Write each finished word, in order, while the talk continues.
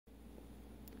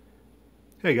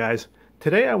Hey guys,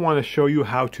 today I want to show you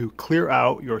how to clear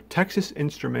out your Texas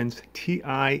Instruments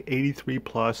TI-83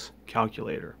 Plus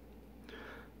calculator.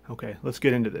 Okay, let's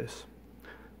get into this.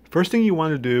 First thing you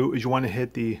want to do is you want to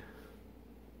hit the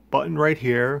button right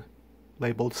here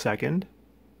labeled second.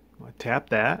 You want to tap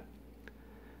that.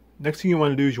 Next thing you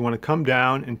want to do is you want to come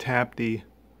down and tap the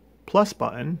plus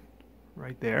button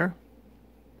right there.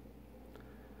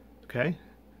 Okay,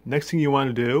 next thing you want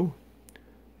to do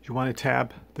is you want to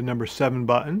tap the number 7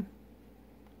 button.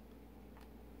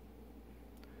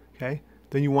 Okay,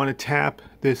 then you want to tap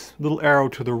this little arrow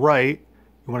to the right.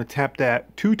 You want to tap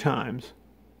that 2 times.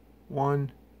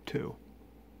 1, 2.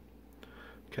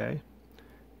 Okay,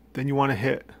 then you want to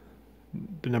hit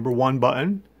the number 1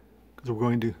 button because we're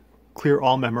going to clear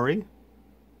all memory.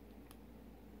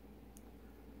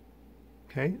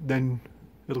 Okay, then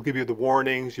it'll give you the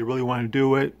warnings. You really want to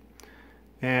do it.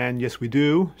 And yes, we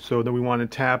do. So then we want to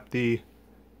tap the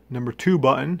number 2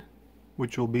 button,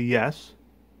 which will be yes.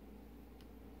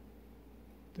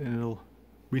 And it'll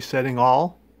resetting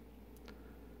all.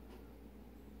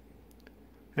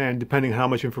 And depending on how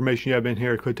much information you have in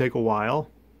here, it could take a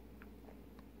while.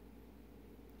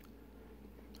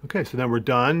 Okay, so then we're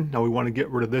done. Now we want to get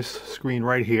rid of this screen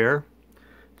right here.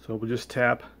 So we'll just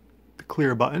tap the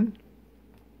clear button.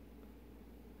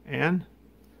 And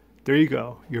there you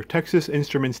go. Your Texas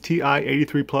Instruments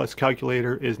TI-83 Plus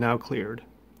calculator is now cleared.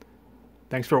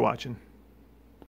 Thanks for watching.